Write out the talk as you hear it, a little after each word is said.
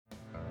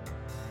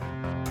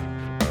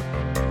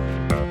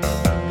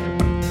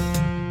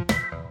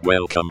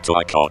welcome to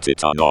I Caught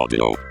It on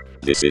Audio.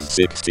 This is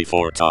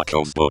 64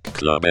 Tacos Book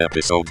Club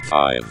Episode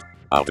 5,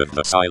 Out of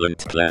the Silent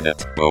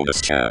Planet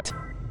bonus chat.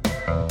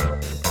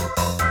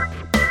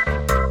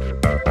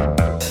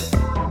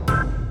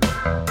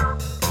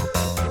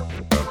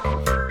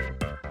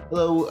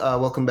 Hello,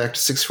 welcome back to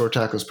 64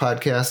 Tacos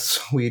Podcasts.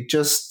 We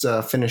just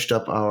finished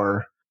up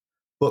our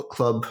book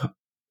club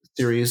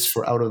series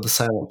for Out of the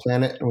Silent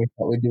Planet, and we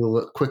thought we'd do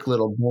a quick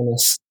little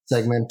bonus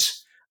segment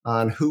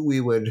on who we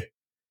would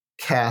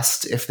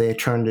cast if they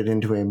turned it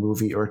into a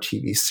movie or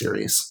TV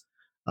series.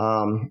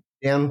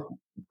 Dan,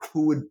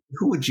 who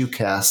would you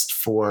cast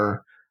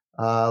for,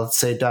 let's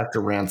say, Dr.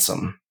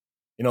 Ransom?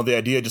 You know, the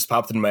idea just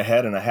popped into my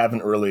head, and I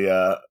haven't really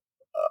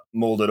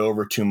molded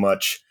over too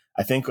much.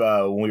 I think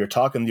when we were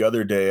talking the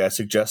other day, I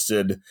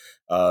suggested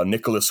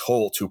Nicholas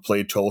Hoult, who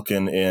played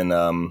Tolkien in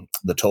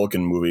the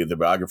Tolkien movie, the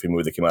biography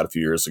movie that came out a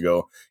few years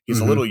ago. He's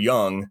a little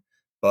young,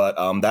 but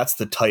that's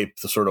the type,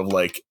 the sort of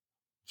like,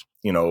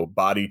 you know,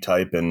 body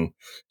type and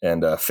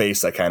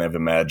face I kind of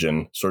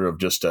imagine, sort of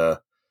just kind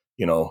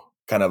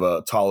of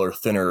a taller,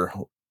 thinner,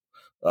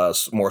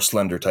 more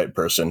slender type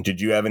person.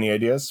 Did you have any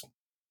ideas?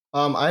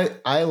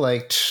 I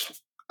liked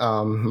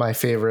my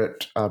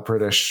favorite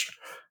British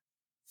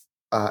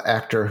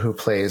actor who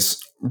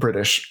plays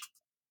British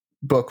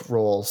book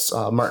roles,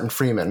 Martin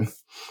Freeman,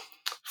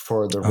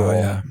 for the role. Oh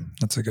yeah,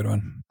 that's a good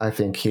one. I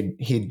think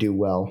he'd do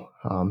well.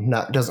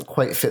 Doesn't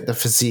quite fit the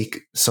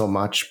physique so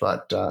much,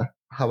 but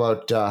how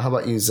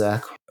about you,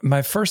 Zach?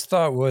 My first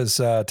thought was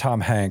Tom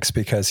Hanks,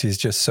 because he's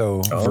just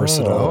so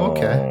versatile.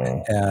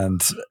 Okay.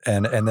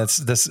 And that's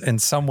this in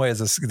some ways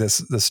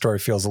this story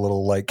feels a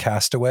little like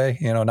Castaway,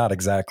 not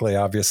exactly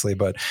obviously,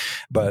 but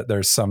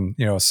there's some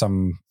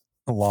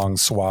long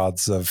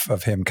swaths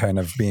of him kind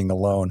of being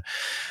alone.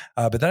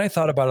 But then I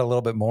thought about it a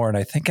little bit more, and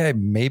I think I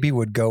maybe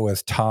would go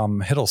with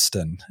Tom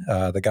Hiddleston,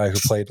 the guy who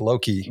played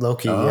Loki.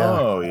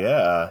 Oh,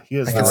 yeah. He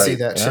is I can see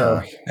that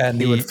show. And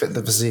he would fit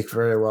the physique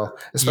very well,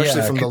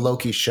 especially from the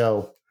Loki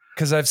show.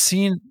 Because I've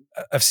seen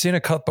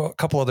a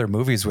couple other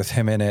movies with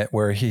him in it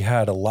where he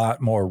had a lot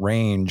more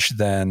range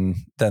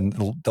than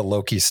the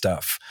Loki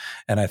stuff,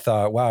 and I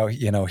thought, wow,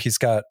 he's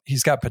got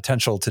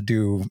potential to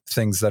do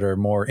things that are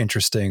more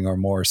interesting or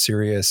more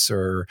serious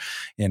or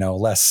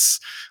less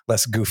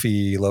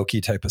goofy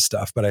Loki type of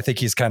stuff. But I think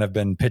he's kind of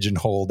been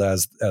pigeonholed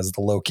as the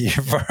Loki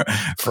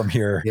from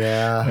here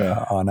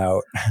on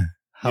out.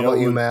 How about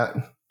you, Matt?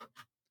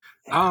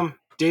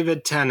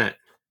 David Tennant.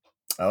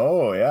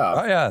 Oh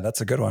yeah, that's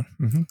a good one.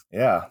 Mm-hmm.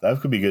 Yeah, that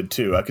could be good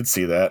too. I could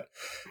see that.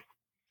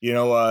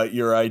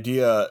 Your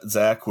idea,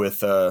 Zach, with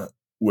Tom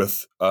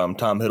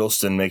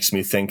Hiddleston makes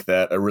me think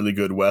that a really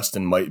good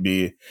Western might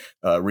be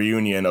a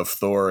reunion of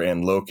Thor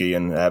and Loki,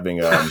 and having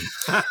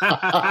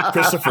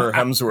Christopher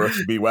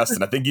Hemsworth be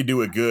Weston. I think he'd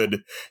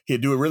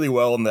do really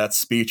well in that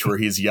speech where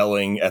he's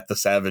yelling at the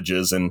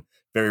savages and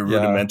very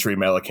rudimentary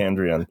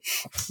Malacandrian.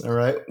 All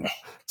right,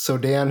 so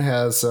Dan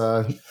has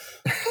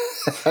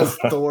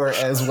Thor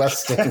as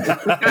Weston.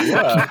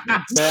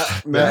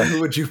 Matt,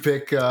 who would you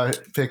pick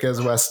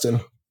as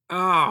Weston?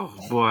 Oh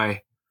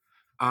boy,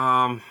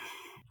 I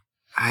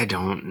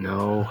don't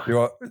know. You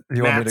want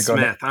Matt me to go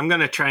Smith. I'm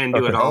going to try and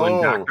do it all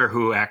in Doctor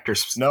Who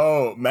actors.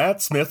 No,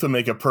 Matt Smith would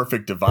make a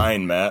perfect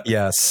Divine, Matt.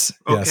 Yes.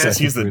 Okay. Yes,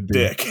 he's the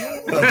dick. He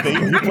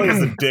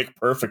plays the dick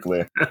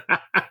perfectly.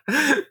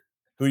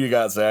 Who you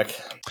got, Zach?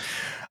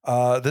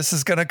 This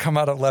is going to come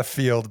out of left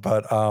field,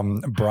 but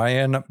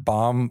Brian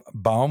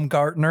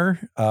Baumgartner,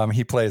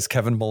 he plays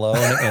Kevin Malone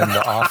in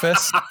The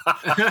Office,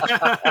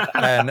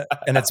 and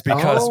it's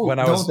because when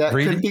I was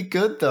reading, could be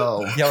good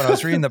though. Yeah, when I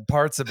was reading the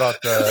parts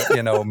about the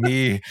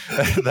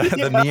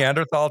the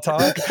Neanderthal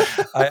talk,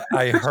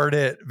 I heard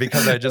it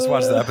because I just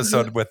watched the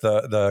episode with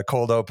the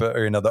cold open,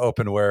 or the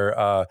open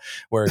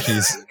where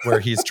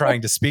he's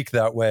trying to speak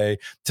that way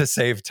to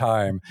save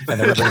time,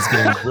 and everybody's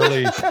getting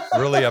really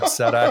really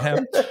upset at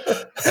him.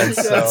 And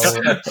so,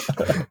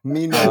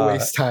 me no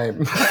waste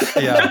time.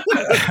 Yeah,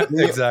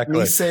 exactly.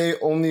 Me say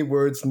only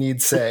words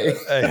need say.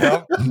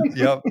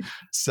 Yep.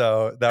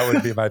 So that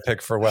would be my pick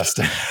for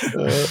Weston.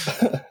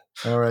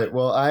 All right.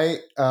 Well,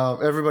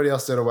 everybody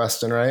else did a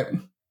Weston, right?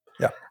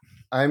 Yeah.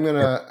 I'm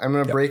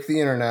gonna break the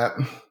internet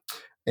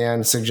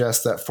and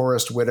suggest that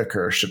Forrest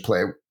Whitaker should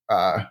play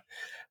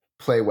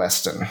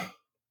Weston.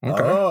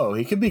 Okay. Oh,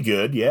 he could be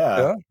good.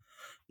 Yeah.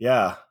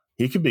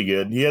 He could be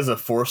good. He has a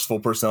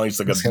forceful personality. He's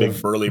like a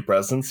big burly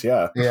presence.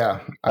 Yeah. Yeah.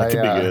 That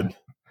could be good.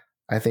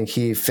 I think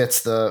he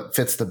fits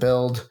the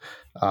build.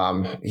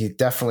 He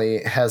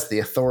definitely has the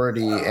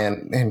authority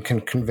and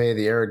can convey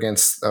the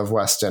arrogance of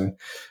Weston.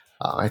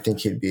 I think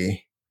he'd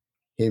be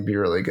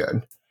really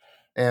good.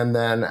 And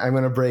then I'm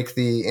going to break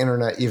the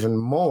internet even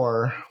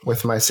more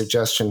with my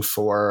suggestion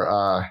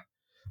for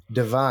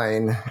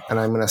Divine, and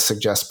I'm going to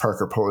suggest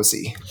Parker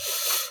Posey.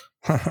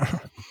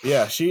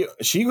 Yeah, she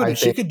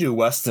could do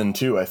Weston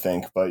too, I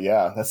think. But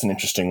yeah, that's an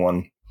interesting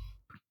one.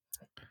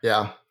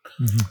 Yeah.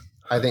 Mm-hmm.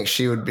 I think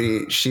she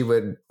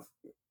would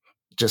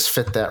just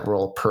fit that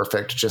role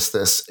perfect. Just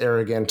this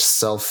arrogant,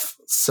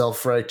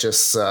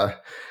 self-righteous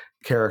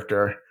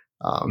character.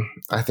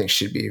 I think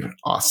she'd be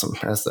awesome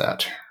as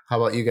that.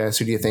 How about you guys?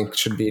 Who do you think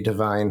should be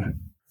Divine?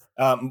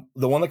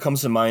 The one that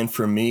comes to mind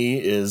for me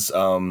is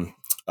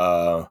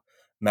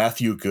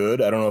Matthew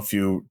Good. I don't know if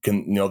you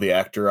can know the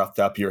actor off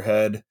the top of your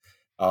head.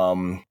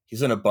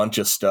 He's in a bunch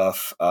of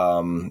stuff.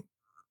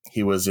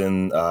 He was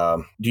in.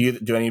 Do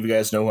any of you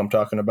guys know who I'm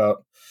talking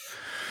about?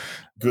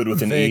 Good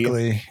with an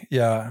Vaguely, E.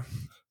 yeah.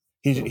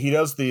 He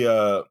does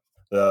the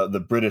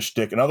British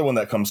Dick. Another one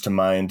that comes to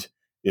mind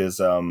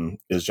is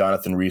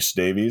Jonathan Rhys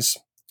Davies,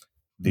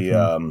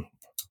 the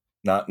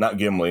not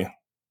Gimli,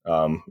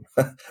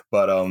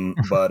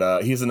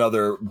 but he's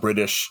another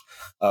British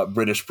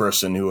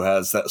person who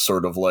has that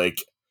sort of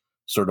like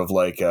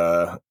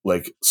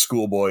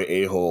schoolboy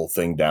a-hole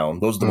thing down.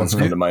 Those are the ones that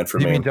come to mind for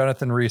me. You mean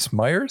Jonathan Rhys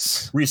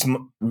Meyers? Rhys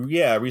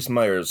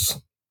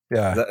Meyers.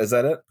 Yeah, Is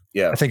that it?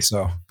 Yeah, I think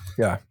so.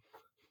 Yeah,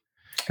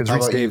 because How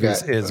Rhys about you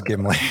Davies guys? is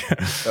Gimli.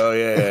 Oh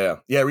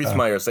yeah. Rhys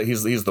Meyers.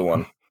 He's the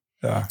one.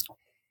 Yeah.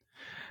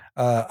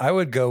 I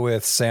would go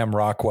with Sam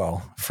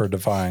Rockwell for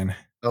Divine.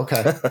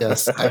 Okay.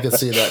 Yes, I could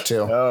see that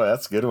too. Oh,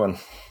 that's a good one.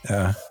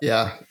 Yeah.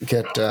 Yeah,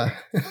 get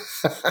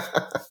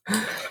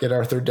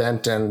Arthur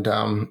Dent and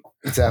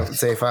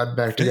Zaphod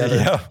back together.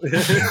 Yeah.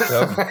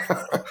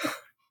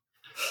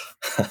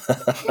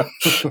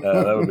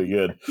 That would be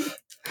good.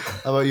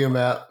 How about you,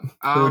 Matt?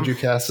 Who would you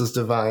cast as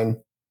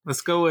Divine?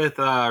 Let's go with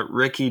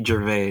Ricky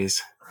Gervais.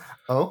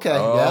 Okay.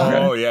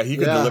 Oh yeah, he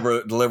could Yeah.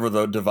 deliver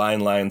the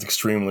divine lines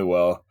extremely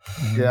well.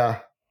 Yeah.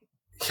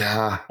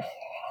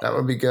 That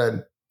would be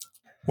good.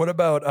 What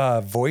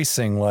about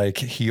voicing like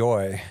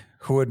Hioi?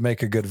 Who would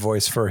make a good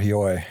voice for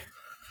Hioi?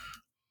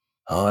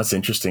 Oh, that's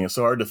interesting. It's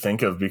so hard to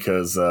think of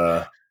because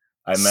I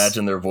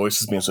imagine their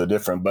voices being so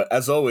different. But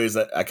as always,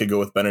 I could go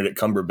with Benedict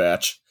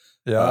Cumberbatch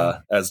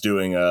as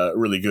doing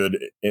really good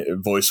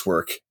voice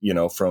work.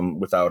 From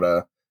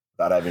without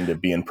having to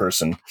be in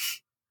person.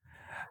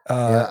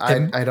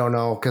 I don't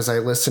know because I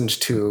listened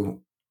to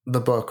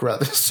the book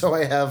rather, so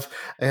I have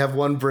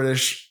one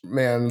British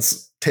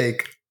man's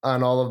take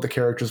on all of the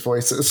characters'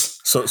 voices.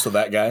 So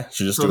that guy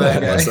should just So do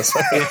that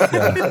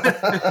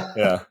that.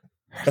 guy.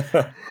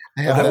 Yeah.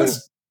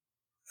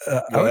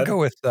 I would go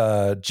with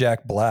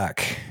Jack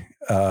Black,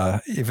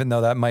 even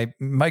though that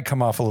might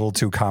come off a little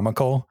too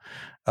comical.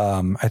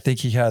 I think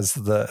he has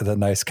the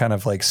nice kind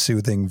of like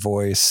soothing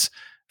voice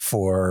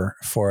for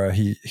a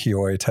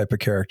Hioi type of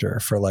character,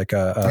 for like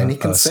And he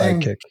can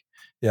sing. sidekick.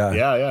 Yeah.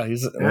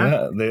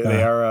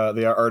 They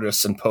are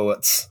artists and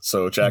poets.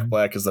 So Jack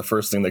Black is the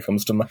first thing that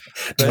comes to mind.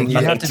 But you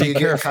have to be you get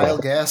careful. Kyle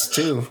Gass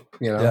too.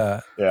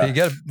 Yeah. You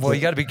got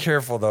to be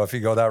careful though if you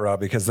go that route,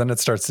 because then it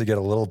starts to get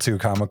a little too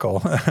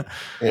comical.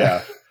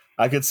 Yeah.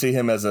 I could see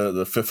him as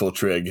the Fiffle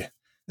Trig.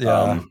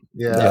 Yeah.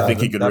 I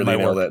think he could really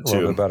nail that a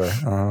little too. bit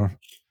better.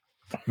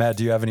 Matt,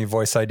 do you have any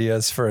voice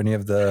ideas for any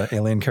of the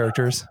alien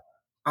characters?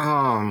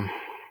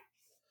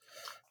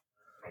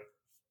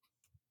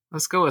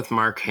 Let's go with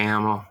Mark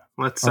Hamill.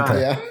 Let's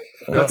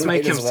Let's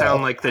make him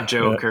sound like the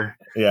Joker.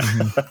 Yeah.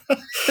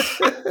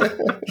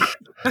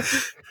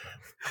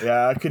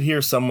 Yeah, I could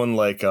hear someone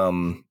like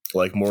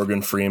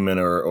Morgan Freeman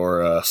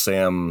or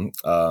Sam.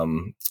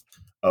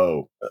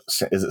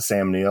 Is it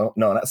Sam Neill?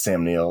 No, not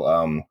Sam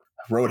Neill.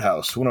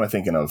 Roadhouse. What am I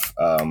thinking of?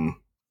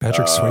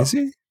 Patrick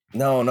Swayze?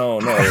 No.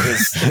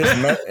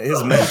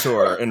 His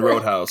mentor in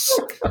Roadhouse,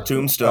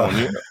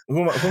 Tombstone.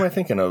 Who am I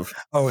thinking of?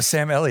 Oh,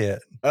 Sam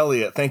Elliott.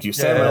 Elliott. Thank you,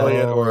 Sam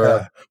Elliott,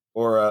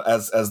 or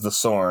as the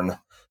Sorn,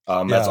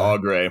 as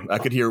Augrey. I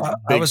could hear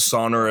big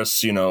sonorous,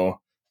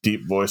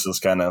 deep voices,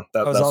 kind of.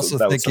 I was also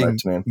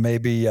thinking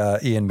maybe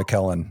Ian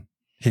McKellen.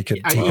 He could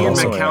Ian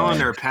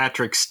McKellen or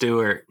Patrick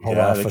Stewart pull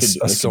off a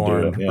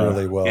Sorn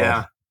really well.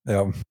 Yeah.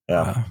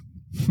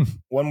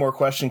 One more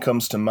question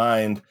comes to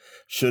mind.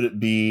 Should it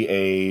be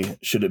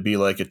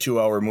like a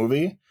 2-hour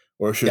movie,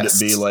 or should it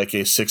be like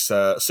a six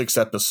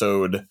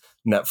episode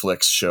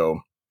Netflix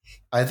show?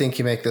 I think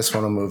you make this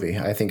one a movie.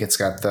 I think it's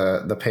got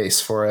the pace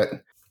for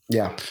it.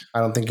 Yeah. I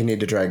don't think you need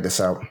to drag this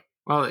out.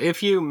 Well,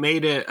 if you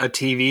made it a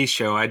TV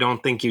show, I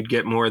don't think you'd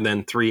get more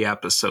than 3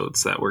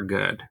 episodes that were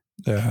good.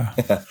 Yeah.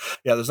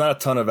 Yeah, there's not a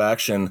ton of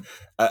action.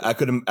 I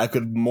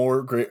could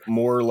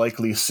more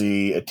likely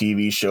see a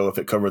TV show if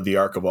it covered the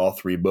arc of all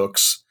 3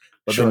 books.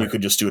 But then you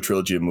could just do a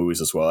trilogy of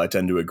movies as well. I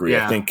tend to agree.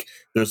 Yeah. I think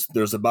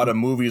there's about a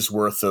movie's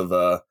worth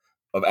of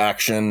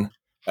action.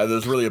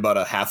 There's really about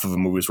a half of a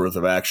movie's worth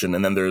of action,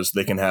 and then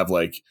they can have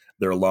like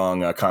their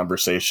long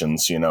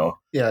conversations. Yeah,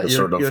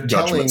 you're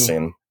judgment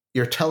scene.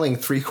 You're telling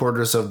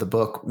 3/4 of the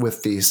book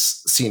with the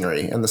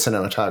scenery and the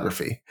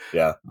cinematography.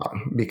 Yeah,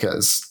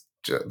 because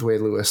the way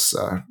Lewis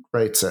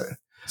writes it.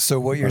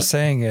 So what you're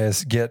saying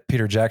is get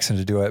Peter Jackson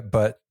to do it,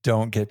 but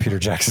don't get Peter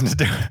Jackson to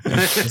do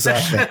it.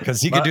 Exactly. Because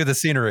he could do the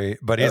scenery,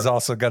 but he's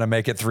also going to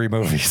make it 3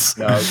 movies.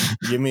 Now,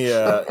 give me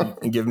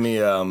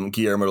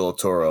Guillermo del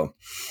Toro.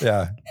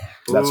 Yeah.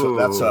 That's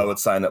what I would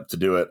sign up to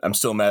do it. I'm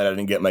still mad I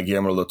didn't get my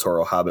Guillermo del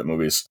Toro Hobbit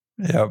movies.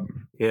 Yep.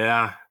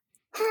 Yeah.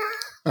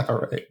 All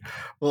right.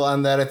 Well,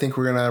 on that, I think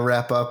we're going to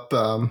wrap up.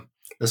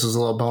 This was a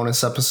little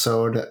bonus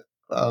episode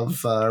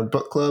of our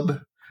book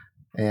club.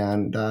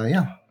 And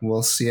yeah,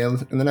 we'll see you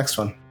in the next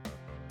one.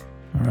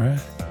 All right.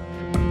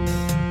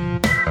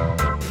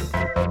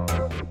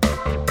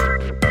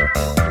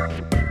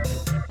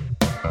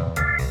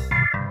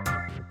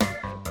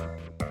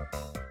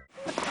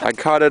 I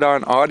caught it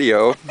on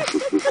audio.